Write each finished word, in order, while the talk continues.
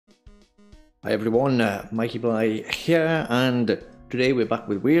Hi everyone, Mikey Bly here, and today we're back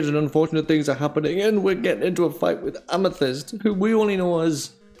with weird and unfortunate things are happening, and we're getting into a fight with Amethyst, who we only know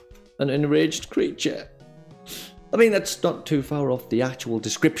as an enraged creature. I mean, that's not too far off the actual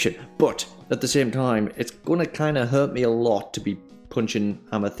description, but at the same time, it's gonna kind of hurt me a lot to be punching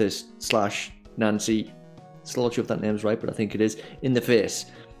Amethyst slash Nancy, still not sure if that name's right, but I think it is, in the face.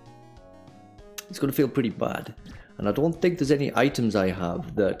 It's gonna feel pretty bad. And I don't think there's any items I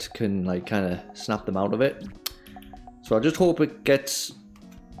have that can like kind of snap them out of it. So I just hope it gets...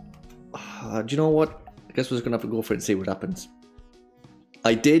 do you know what? I guess we're just going to have to go for it and see what happens.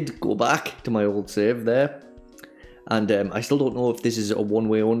 I did go back to my old save there. And I still don't know if this is a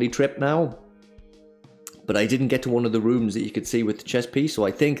one-way only trip now. But I didn't get to one of the rooms that you could see with the chess piece. So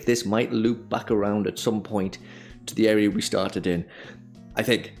I think this might loop back around at some point to the area we started in. I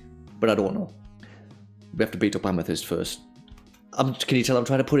think. But I don't know. We have to beat up Amethyst first. Can you tell I'm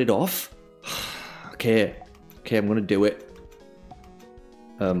trying to put it off? Okay, I'm gonna do it.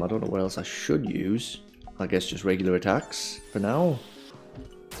 I don't know what else I should use. I guess just regular attacks for now.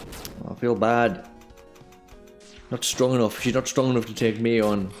 I feel bad. Not strong enough. She's not strong enough to take me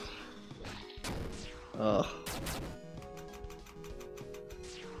on. Ugh.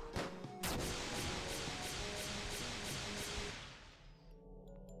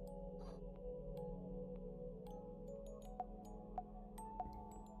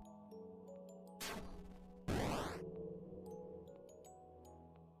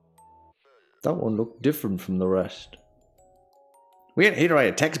 That one looked different from the rest. We ain't here to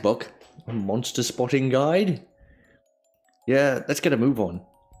write a textbook. A monster spotting guide? Yeah, let's get a move on.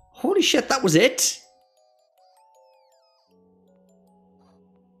 Holy shit, that was it?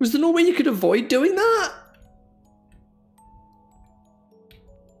 Was there no way you could avoid doing that?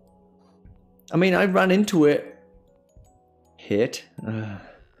 I mean, I ran into it.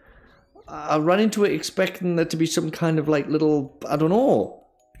 I ran into it expecting there to be some kind of like little, I don't know,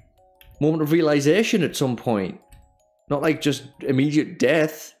 moment of realization at some point. Not like just immediate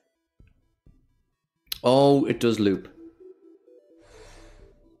death. Oh, it does loop.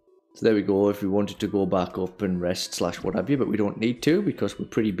 So there we go, if we wanted to go back up and rest slash what have you, but we don't need to because we're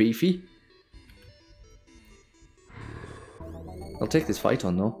pretty beefy. I'll take this fight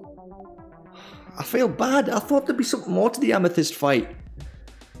on though. I feel bad. I thought there'd be something more to the Amethyst fight.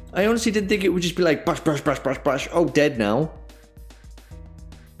 I honestly didn't think it would just be like bash, bash, bash, bash, bash. Oh, dead now.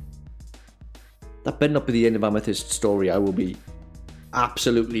 That better not be the end of Amethyst's story. I will be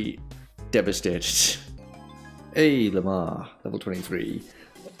absolutely devastated. Hey, Lamar, level 23.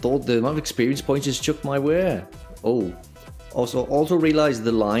 Thought the amount of experience points is chucked my way. Oh, also realize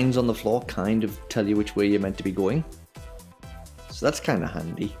the lines on the floor kind of tell you which way you're meant to be going. So that's kind of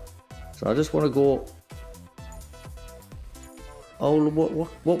handy. So I just want to go. Oh,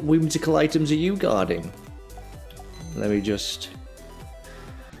 what whimsical items are you guarding? Let me just.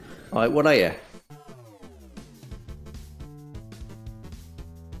 All right, what are you?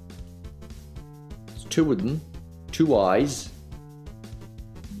 Two of them, two eyes.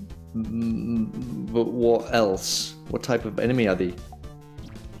 But what else? What type of enemy are they?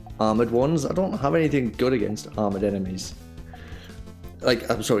 Armored ones? I don't have anything good against armored enemies. Like,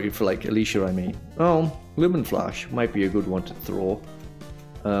 I'm sorry, for like Alicia, I mean. Oh, Lumen Flash might be a good one to throw.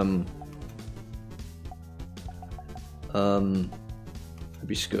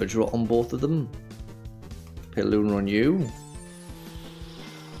 Maybe Scourge Rot on both of them. Pillunar on you.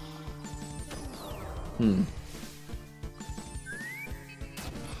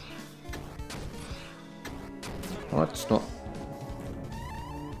 Oh, it's not.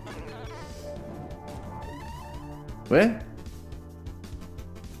 Where?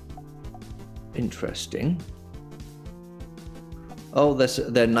 Interesting. Oh,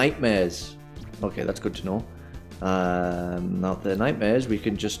 they're nightmares. Okay, that's good to know. Now if they're nightmares, we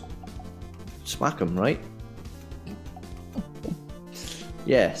can just smack them, right?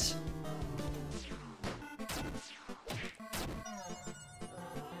 Yes.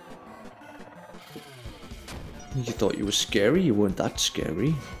 You thought you were scary? You weren't that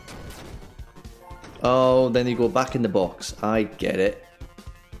scary. Oh, then you go back in the box. I get it.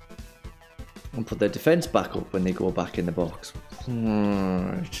 And put their defense back up when they go back in the box.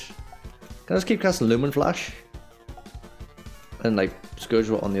 Right. Can I just keep casting Lumen Flash? And like Scourge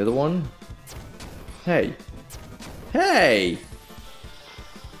Rot on the other one? Hey. Hey!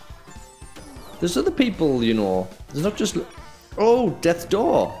 There's other people, you know. There's not just... Oh, Death's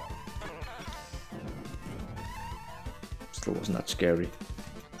Door. Still wasn't that scary.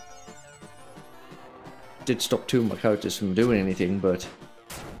 Did stop two of my characters from doing anything, but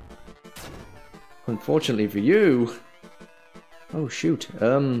unfortunately for you... Oh shoot,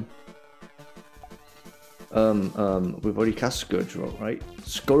 We've already cast Scourge, right?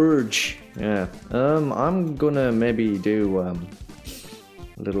 Scourge! Yeah. I'm gonna maybe do, a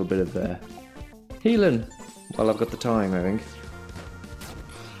little bit of, healing while I've got the time, I think.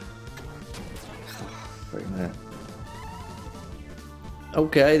 Wait a minute.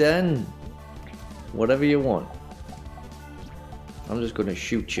 Okay then. Whatever you want. I'm just gonna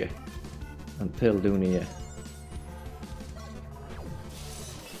shoot you. And Pildoon you.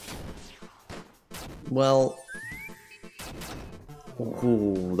 Well,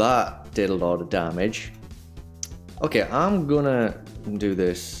 ooh, that did a lot of damage. Okay, I'm gonna do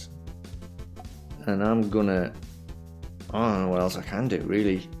this. And I'm gonna... I don't know what else I can do,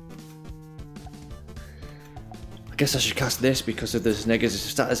 really. I guess I should cast this because of this negative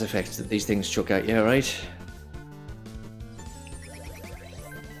status effects that these things chuck out, yeah, right?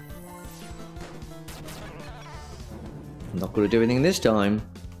 I'm not gonna do anything this time.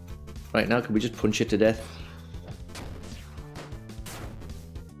 Right now, can we just punch it to death?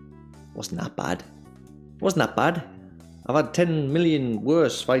 Wasn't that bad. Wasn't that bad. I've had 10 million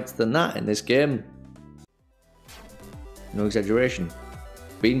worse fights than that in this game. No exaggeration.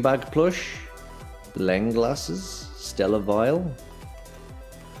 Beanbag plush. Lens glasses. Stellar vial.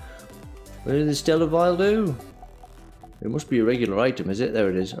 What did the stellar vial do? It must be a regular item, is it? There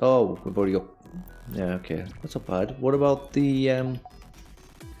it is. Oh, we've already got... Yeah, okay. That's not bad. What about the...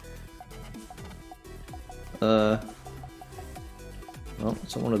 Well,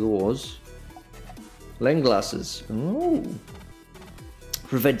 it's not one of those. Lens glasses. Oh.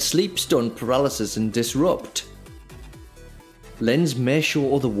 Prevent sleep, stun, paralysis, and disrupt. Lens may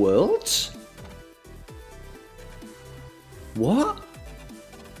show other worlds? What?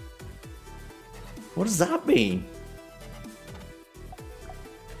 What does that mean?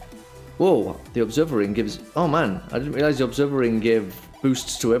 Whoa, the Observer Ring gives... Oh man, I didn't realize the Observer Ring gave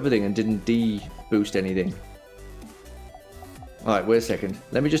boosts to everything and didn't de-boost anything. Alright, wait a second.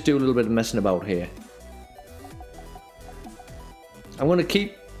 Let me just do a little bit of messing about here. I'm going to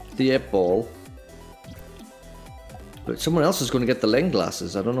keep the 8-ball. But someone else is going to get the lens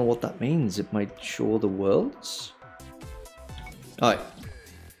glasses. I don't know what that means. It might show the worlds. Alright.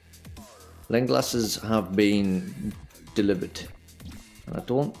 Lens glasses have been delivered. And I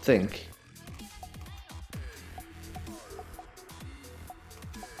don't think...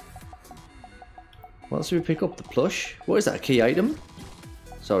 What else do we pick up? The plush? What is that, a key item?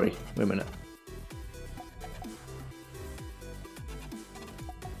 Sorry, wait a minute.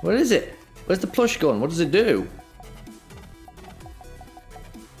 What is it? Where's the plush gone? What does it do?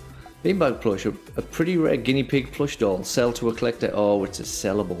 Beanbag plush, a pretty rare guinea pig plush doll. Sell to a collector. Oh, it's a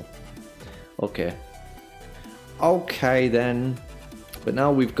sellable. Okay. Okay then. But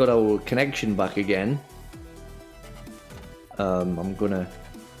now we've got our connection back again. I'm gonna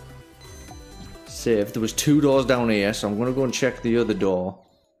save. There was 2 doors down here, so I'm gonna go and check the other door.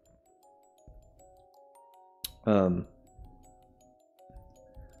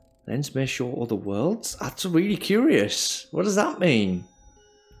 Lens may show other worlds? That's really curious. What does that mean?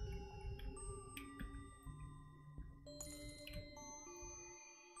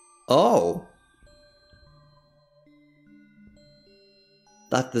 Oh.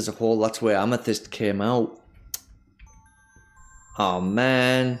 There's a hole, that's where Amethyst came out. Oh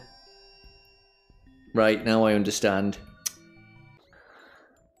man. Right, now I understand.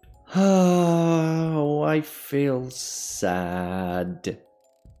 Oh, I feel sad.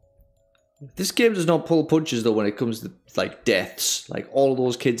 This game does not pull punches though when it comes to like deaths. Like all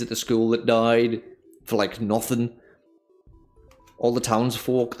those kids at the school that died for like nothing. All the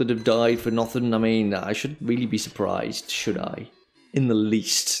townsfolk that have died for nothing. I mean, I shouldn't really be surprised, should I? In the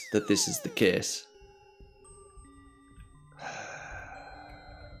least that this is the case.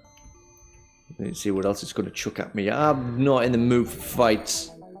 Let's see what else it's going to chuck at me. I'm not in the mood for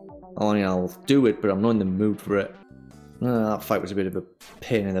fights. I mean, I'll do it, but I'm not in the mood for it. That fight was a bit of a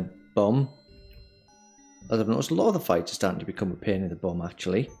pain in the bum. As I've noticed, a lot of the fights are starting to become a pain in the bum,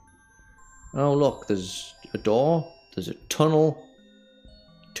 actually. Oh, look, there's a door. There's a tunnel.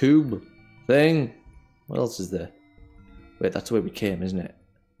 Tube. Thing. What else is there? Wait, that's where we came, isn't it?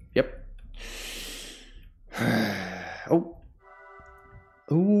 Yep. Oh.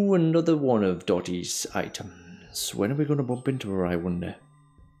 Ooh, another one of Dotty's items. When are we going to bump into her, I wonder?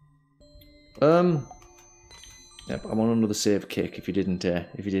 Yep, I'm on another save kick if you didn't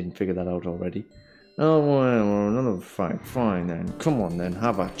figure that out already. Oh, well, another fight. Fine then. Come on then,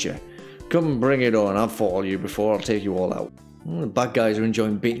 have at you. Come bring it on. I've fought all you before. I'll take you all out. The bad guys are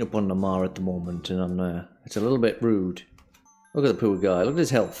enjoying beating up on Lamar at the moment, and it's a little bit rude. Look at the poor guy. Look at his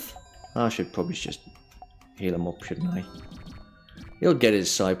health. I should probably just heal him up, shouldn't I? He'll get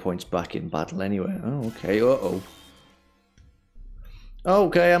his psi points back in battle anyway. Oh, okay. Uh-oh.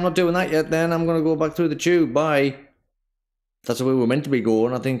 Okay, I'm not doing that yet then. I'm going to go back through the tube. Bye. If that's the way we're meant to be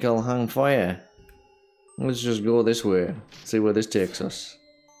going, I think I'll hang fire. Let's just go this way. See where this takes us.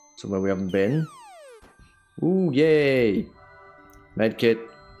 Somewhere we haven't been. Ooh, yay. Medkit,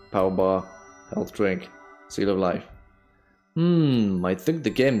 power bar, health drink, seal of life. I think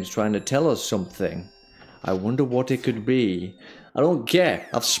the game's trying to tell us something. I wonder what it could be. I don't care.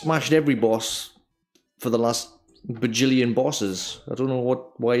 I've smashed every boss for the last bajillion bosses. I don't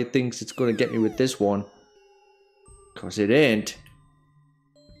know why it thinks it's going to get me with this one. Cause it ain't.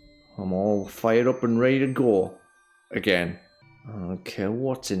 I'm all fired up and ready to go. Again. Okay,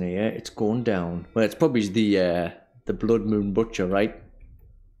 what's in here? It's going down. Well, it's probably the Blood Moon Butcher, right?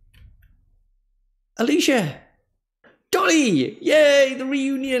 Alicia! Dolly! Yay! The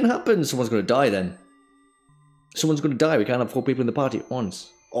reunion happens! Someone's gonna die then. Someone's gonna die. We can't have 4 people in the party at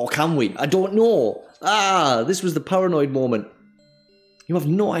once. Or can we? I don't know. Ah! This was the paranoid moment. You have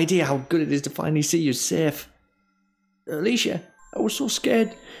no idea how good it is to finally see you safe. Alicia, I was so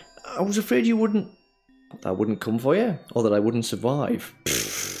scared. I was afraid you wouldn't... That I wouldn't come for you, or that I wouldn't survive.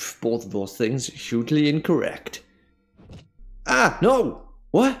 Pfft, both of those things are hugely incorrect. Ah, no!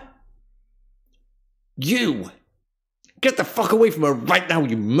 What? You! Get the fuck away from her right now,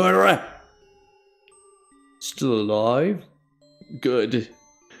 you murderer! Still alive? Good.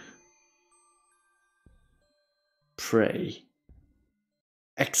 Pray.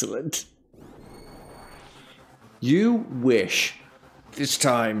 Excellent. You wish. This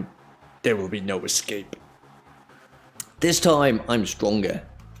time, there will be no escape. This time, I'm stronger.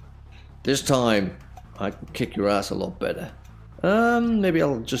 This time, I can kick your ass a lot better. Maybe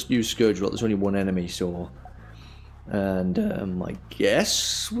I'll just use Scourge Rot. There's only one enemy, so... And, I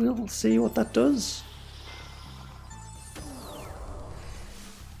guess we'll see what that does.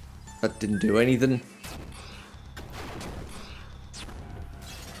 That didn't do anything.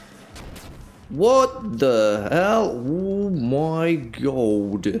 What the hell? Oh my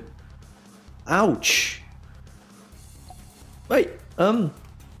god. Ouch. Wait,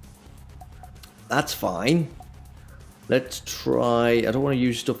 that's fine. Let's try... I don't want to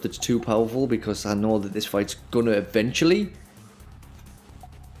use stuff that's too powerful because I know that this fight's gonna eventually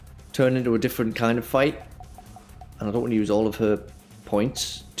turn into a different kind of fight. And I don't want to use all of her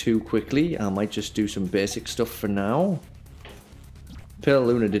points too quickly. I might just do some basic stuff for now. Pale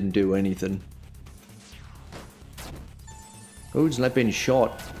Luna didn't do anything. Oh, he doesn't like being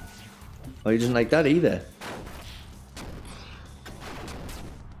shot. Oh, he doesn't like that either.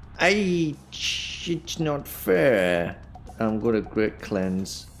 It's not fair. I'm gonna Great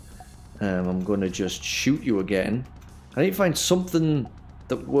Cleanse. I'm gonna just shoot you again. I need to find something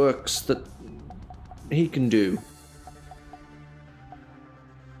that works that he can do.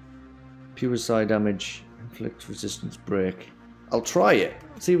 Pure side damage, inflict resistance break. I'll try it.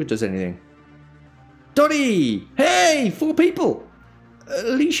 See if it does anything. Dottie! Hey! 4 people!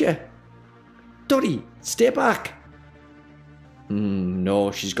 Alicia! Dottie, stay back!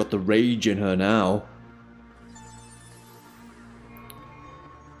 No, she's got the rage in her now.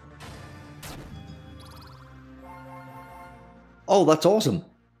 Oh, that's awesome.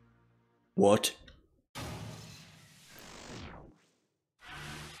 What?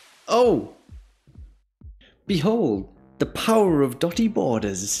 Oh! Behold, the power of Dottie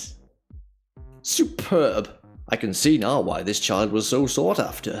Borders. Superb! I can see now why this child was so sought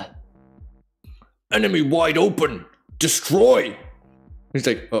after. Enemy wide open! Destroy! He's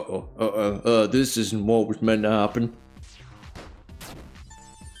like, this isn't what was meant to happen.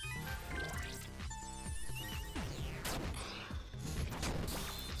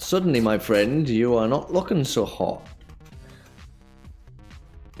 Suddenly, my friend, you are not looking so hot.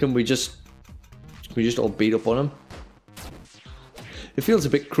 Can we just all beat up on him? It feels a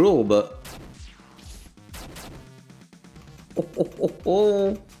bit cruel, but...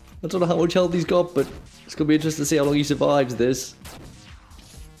 Oh. I don't know how much health he's got, but it's going to be interesting to see how long he survives this.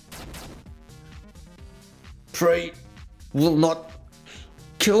 Pray will not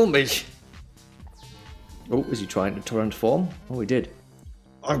kill me. Oh, is he trying to transform? Oh, he did.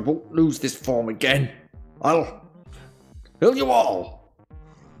 I won't lose this form again. I'll kill you all.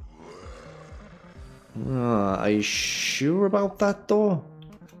 Are you sure about that, though?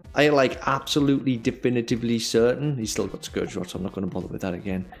 Are you, like, absolutely definitively certain? He's still got Scourge Rot, so I'm not going to bother with that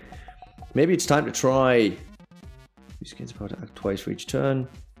again. Maybe it's time to try... Use gains power to act twice for each turn.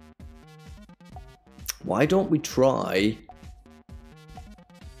 Why don't we try...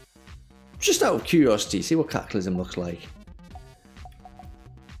 Just out of curiosity, see what Cataclysm looks like.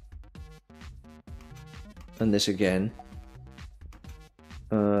 And this again.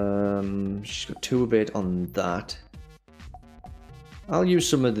 She's got 2 of it on that. I'll use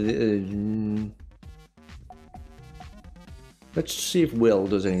some of the... let's see if Will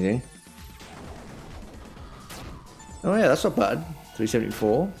does anything. Oh yeah, that's not bad.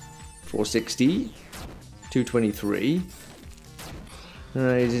 374, 460, 223.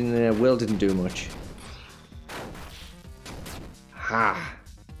 Will didn't do much. Ha!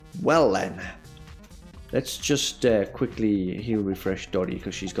 Well then. Let's just quickly heal refresh Dottie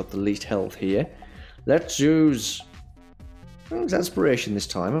because she's got the least health here. Let's use Exasperation this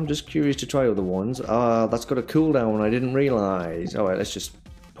time. I'm just curious to try other ones. That's got a cooldown I didn't realise. Alright, let's just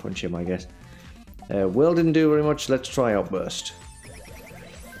punch him, I guess. Will didn't do very much. Let's try Outburst.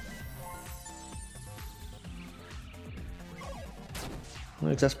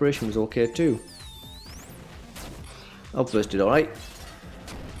 Well, Exasperation was okay too. Outburst did alright.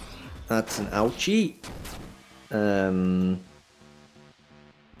 That's an ouchie.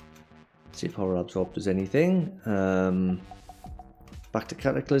 See if Horror Absorb does anything. Back to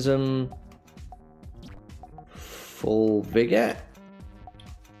Cataclysm. Full Vigor.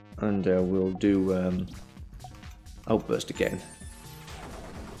 And we'll do Outburst again.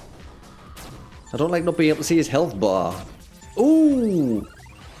 I don't like not being able to see his health bar. Ooh!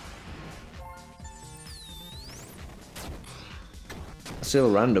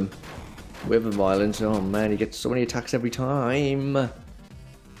 Still random. Wave of Violence. Oh man, he gets so many attacks every time.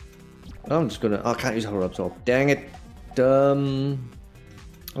 I'm just gonna... I can't use Horror Absorb. Dang it. I'll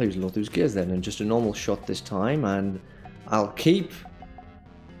use Lothus Gears then and just a normal shot this time. And I'll keep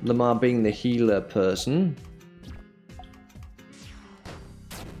Lamar being the healer person.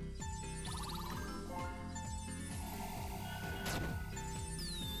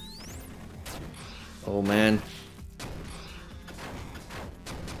 Oh man.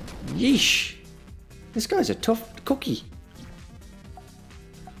 Yeesh. This guy's a tough cookie.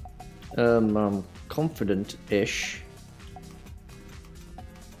 I'm confident-ish.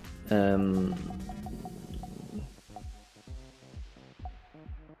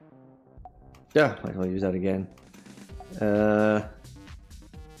 Yeah, I'll use that again. I'm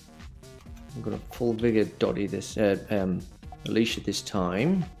gonna full vigor Dottie this, Alicia this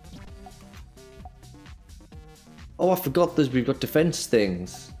time. Oh, I forgot we've got defense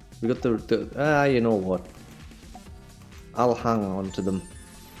things. We got you know what? I'll hang on to them.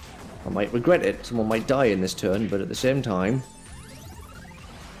 I might regret it. Someone might die in this turn, but at the same time...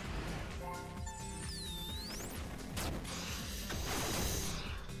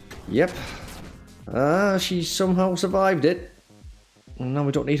 Yep. She somehow survived it. Now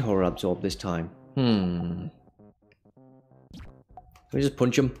we don't need Horror Absorb this time. Can we just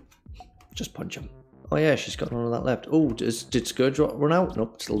punch him? Just punch him. Oh yeah, she's got none of that left. Oh, did Scourge run out?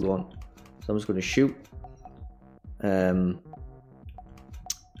 Nope, still going. So I'm just going to shoot. Going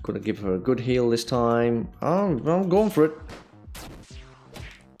to give her a good heal this time. Oh, I'm going for it.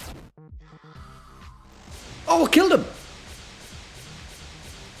 Oh, I killed him!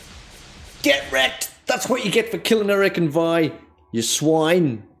 Get wrecked! That's what you get for killing Eric and Vi. You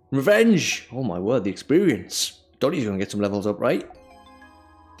swine. Revenge! Oh my word, the experience. Dottie's going to get some levels up, right?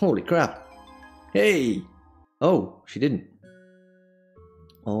 Holy crap. Hey! Oh, she didn't.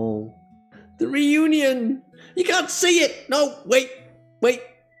 Oh. The reunion! You can't see it! No, wait! Wait!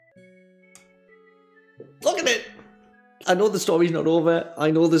 Look at it! I know the story's not over.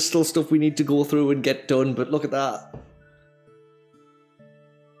 I know there's still stuff we need to go through and get done, but look at that.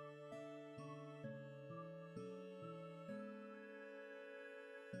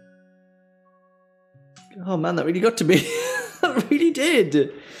 Oh man, that really got to me. That really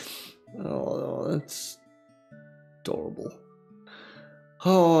did. Oh, that's adorable.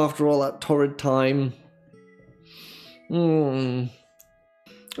 Oh, after all that torrid time.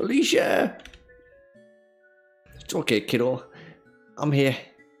 Alicia! It's okay, kiddo. I'm here.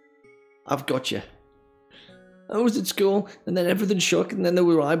 I've got you. I was at school, and then everything shook, and then there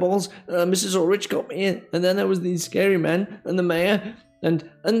were eyeballs, Mrs. Ulrich got me in, and then there was these scary men, and the mayor, and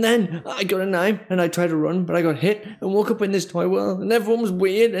then I got a knife, and I tried to run, but I got hit, and woke up in this toy world, and everyone was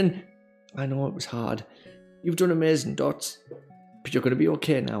weird, and I know it was hard. You've done amazing, Dots, but you're going to be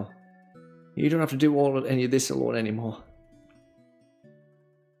okay now. You don't have to do any of this alone anymore.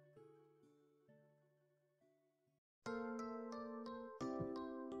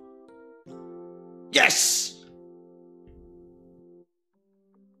 Yes!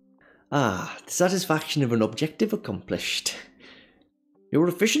 Ah, the satisfaction of an objective accomplished. Your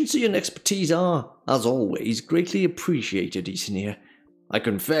efficiency and expertise are, as always, greatly appreciated, Easonir. I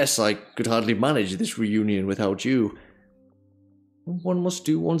confess I could hardly manage this reunion without you. One must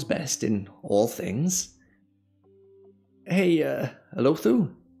do one's best in all things. Hey,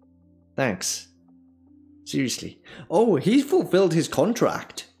 Alothu? Thanks. Seriously. Oh, he's fulfilled his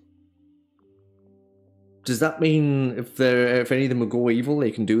contract. Does that mean if any of them will go evil,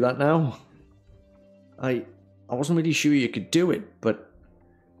 they can do that now? I wasn't really sure you could do it, but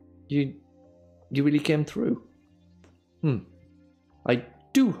you really came through. I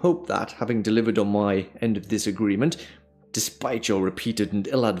do hope that, having delivered on my end of this agreement, despite your repeated and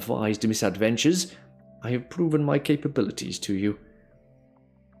ill-advised misadventures, I have proven my capabilities to you.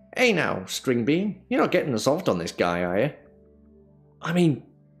 Hey now, Stringbean, you're not getting soft on this guy, are you? I mean,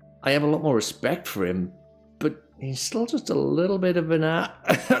 I have a lot more respect for him, but he's still just a little bit of an a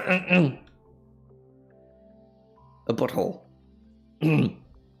butthole.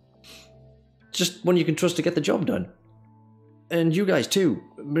 Just one you can trust to get the job done. And you guys too,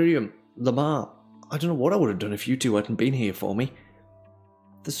 Miriam, Lamar. I don't know what I would have done if you two hadn't been here for me.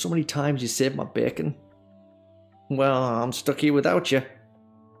 There's so many times you saved my bacon. Well, I'm stuck here without you.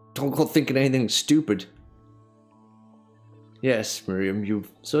 Don't go thinking anything stupid. Yes, Miriam,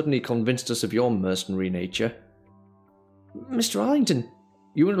 you've certainly convinced us of your mercenary nature. Mr. Arlington,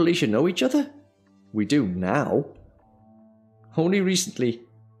 you and Alicia know each other? We do now. Only recently,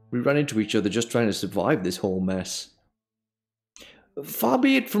 we ran into each other just trying to survive this whole mess. Far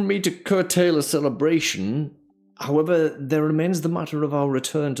be it from me to curtail a celebration, however, there remains the matter of our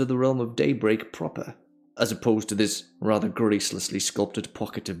return to the realm of Daybreak proper, as opposed to this rather gracelessly sculpted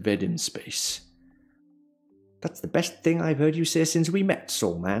pocket of Vedim space. That's the best thing I've heard you say since we met,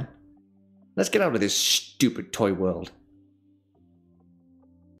 Soul Man. Let's get out of this stupid toy world.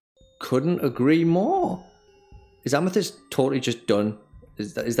 Couldn't agree more. Is Amethyst totally just done?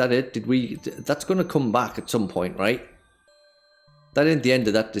 Is that it? That's going to come back at some point, right? That ain't the end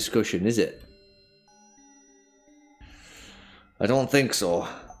of that discussion, is it? I don't think so.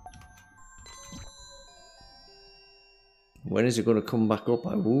 When is it going to come back up?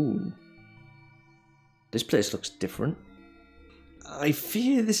 Ooh. This place looks different. I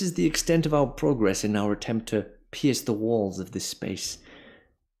fear this is the extent of our progress in our attempt to pierce the walls of this space.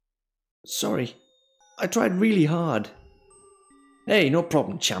 Sorry, I tried really hard. Hey, no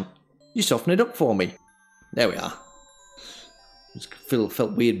problem, champ. You softened it up for me. There we are.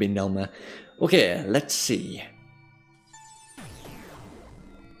 Felt weird being down there. Okay, let's see.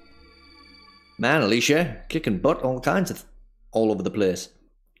 Man, Alicia, kicking butt all over the place.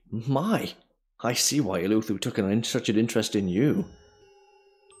 My, I see why Alothu took such an interest in you.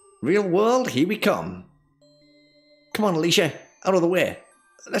 Real world, here we come. Come on, Alicia, out of the way.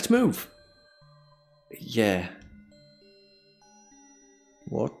 Let's move. Yeah.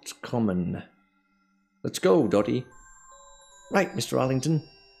 What's common? Let's go, Dottie. Right, Mr. Arlington.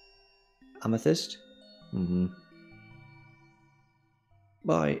 Amethyst?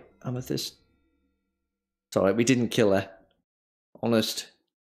 Bye, Amethyst. It's alright, we didn't kill her. Honest.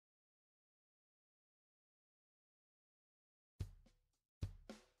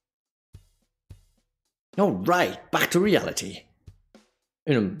 Alright, back to reality.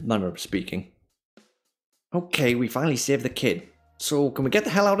 In a manner of speaking. Okay, we finally saved the kid. So, can we get the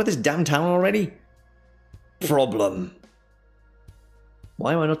hell out of this damn town already? Problem.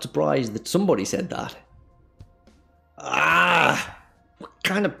 Why am I not surprised that somebody said that? What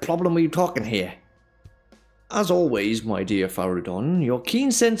kind of problem are you talking here? As always, my dear Faradon, your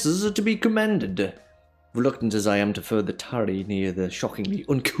keen senses are to be commended. Reluctant as I am to further tarry near the shockingly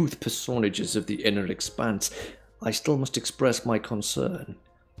uncouth personages of the inner expanse, I still must express my concern.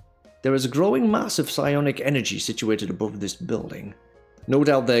 There is a growing mass of psionic energy situated above this building. No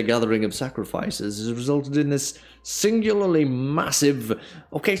doubt their gathering of sacrifices has resulted in this singularly massive...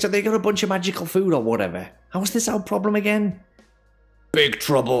 Okay, so they got a bunch of magical food or whatever. How's this our problem again? Big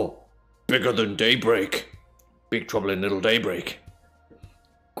trouble. Bigger than Daybreak. Big trouble in Little Daybreak.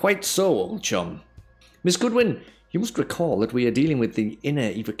 Quite so, old chum. Miss Goodwin, you must recall that we are dealing with the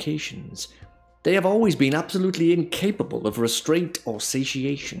inner evocations. They have always been absolutely incapable of restraint or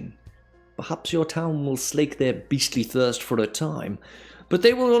satiation. Perhaps your town will slake their beastly thirst for a time, but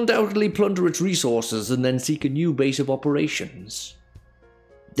they will undoubtedly plunder its resources and then seek a new base of operations.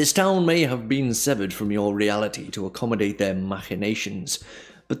 This town may have been severed from your reality to accommodate their machinations,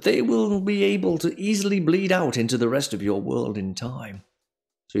 but they will be able to easily bleed out into the rest of your world in time.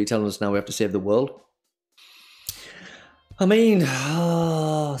 So you're telling us now we have to save the world? I mean,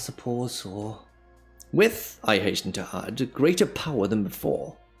 I suppose so. With, I hasten to add, greater power than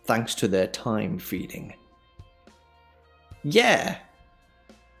before, thanks to their time feeding. Yeah.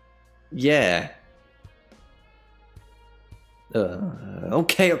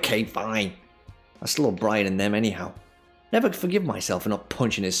 Okay, fine. I still love Brian and them anyhow. Never forgive myself for not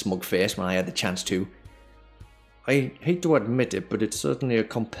punching his smug face when I had the chance to. I hate to admit it, but it's certainly a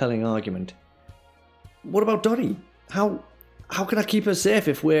compelling argument. What about Dottie? How can I keep her safe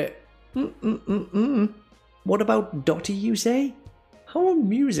if we're... What about Dottie, you say? How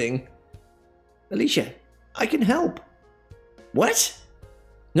amusing. Alicia, I can help. What?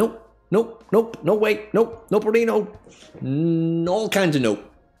 Nope, nope, nope, no way, nope, no Perino. All kinds of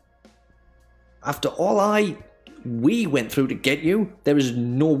nope. After all we went through to get you, there is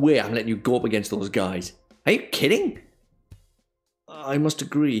no way I'm letting you go up against those guys. Are you kidding? I must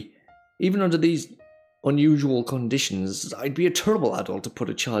agree. Even under these unusual conditions, I'd be a terrible adult to put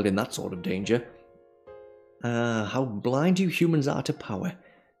a child in that sort of danger. How blind you humans are to power.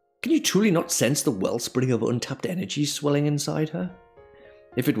 Can you truly not sense the wellspring of untapped energy swelling inside her?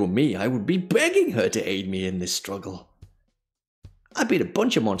 If it were me, I would be begging her to aid me in this struggle. I beat a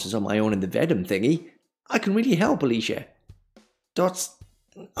bunch of monsters on my own in the Venom thingy. I can really help, Alicia.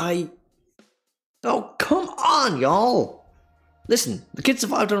 Oh, come on, y'all! Listen, the kid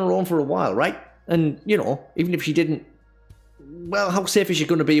survived on her own for a while, right? And, you know, even if she didn't... Well, how safe is she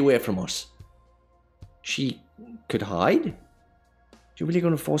going to be away from us? She could hide? You really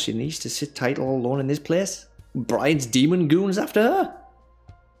going to force your niece to sit tight all alone in this place? Brian's demon goons after her?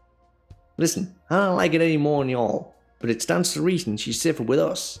 Listen, I don't like it any more than y'all, but it stands to reason she's safer with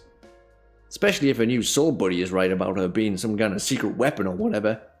us. Especially if her new soul buddy is right about her being some kind of secret weapon or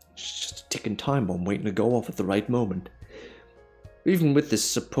whatever. She's just a ticking time bomb waiting to go off at the right moment. Even with this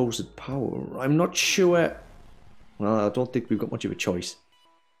supposed power, I'm not sure... Well, I don't think we've got much of a choice.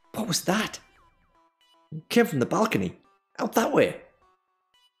 What was that? It came from the balcony. Out that way.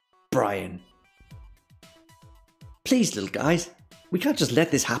 Brian. Please, little guys. We can't just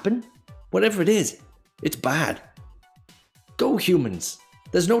let this happen. Whatever it is, it's bad. Go, humans.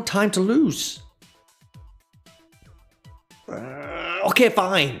 There's no time to lose. Okay,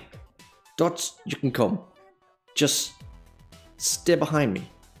 fine. Dots, you can come. Just stay behind me,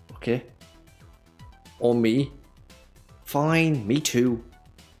 okay? Or me. Fine, me too.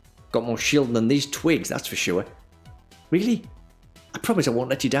 Got more shielding than these twigs, that's for sure. Really? I promise I won't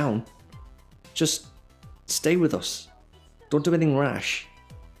let you down. Just stay with us. Don't do anything rash.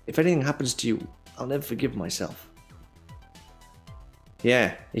 If anything happens to you, I'll never forgive myself.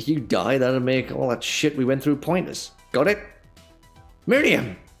 Yeah, if you die, that'll make all that shit we went through pointless. Got it?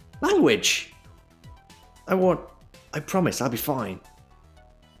 Miriam! Language! I promise I'll be fine.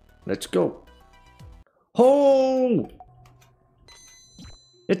 Let's go. Oh!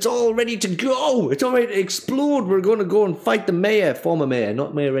 It's all ready to go! It's all ready to explode! We're gonna go and fight the mayor, former mayor.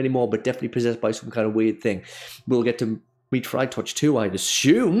 Not mayor anymore, but definitely possessed by some kind of weird thing. We'll get to meet Fried Touch too, I'd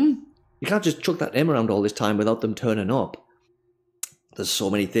assume. You can't just chuck that name around all this time without them turning up. There's so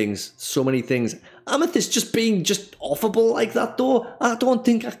many things, so many things. Amethyst just being just offable like that though, I don't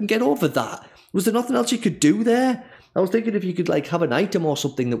think I can get over that. Was there nothing else you could do there? I was thinking if you could like have an item or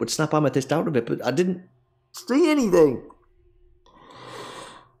something that would snap Amethyst out of it, but I didn't see anything.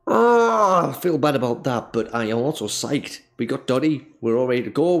 I feel bad about that, but I am also psyched. We got Dottie, we're all ready to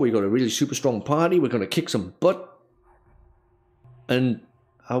go, we got a really super strong party, we're going to kick some butt. And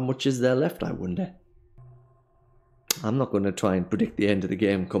how much is there left, I wonder? I'm not going to try and predict the end of the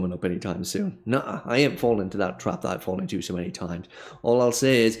game coming up anytime soon. Nah, I ain't fallen into that trap that I've fallen into so many times. All I'll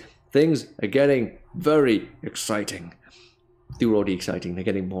say is, things are getting very exciting. They were already exciting, they're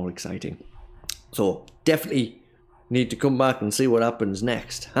getting more exciting. So, definitely need to come back and see what happens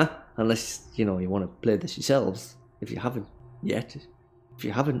next, huh? Unless, you know, you want to play this yourselves. If you haven't yet. If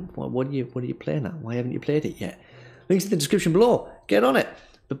you haven't, what are you playing at? Why haven't you played it yet? Links in the description below. Get on it.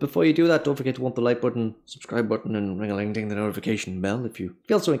 But before you do that, don't forget to want the like button, subscribe button, and ring-a-ling-ding the notification bell if you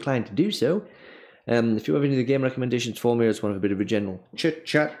feel so inclined to do so. If you have any of the game recommendations for me or just want to have a bit of a general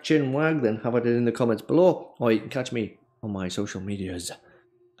chit-chat, chin-wag, then have it in the comments below. Or you can catch me on my social medias.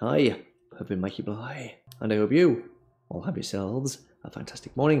 I have been Mikey Bly, and I hope you all have yourselves a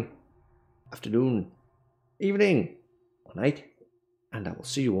fantastic morning, afternoon, evening, or night, and I will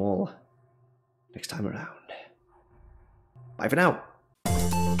see you all next time around. Bye for now.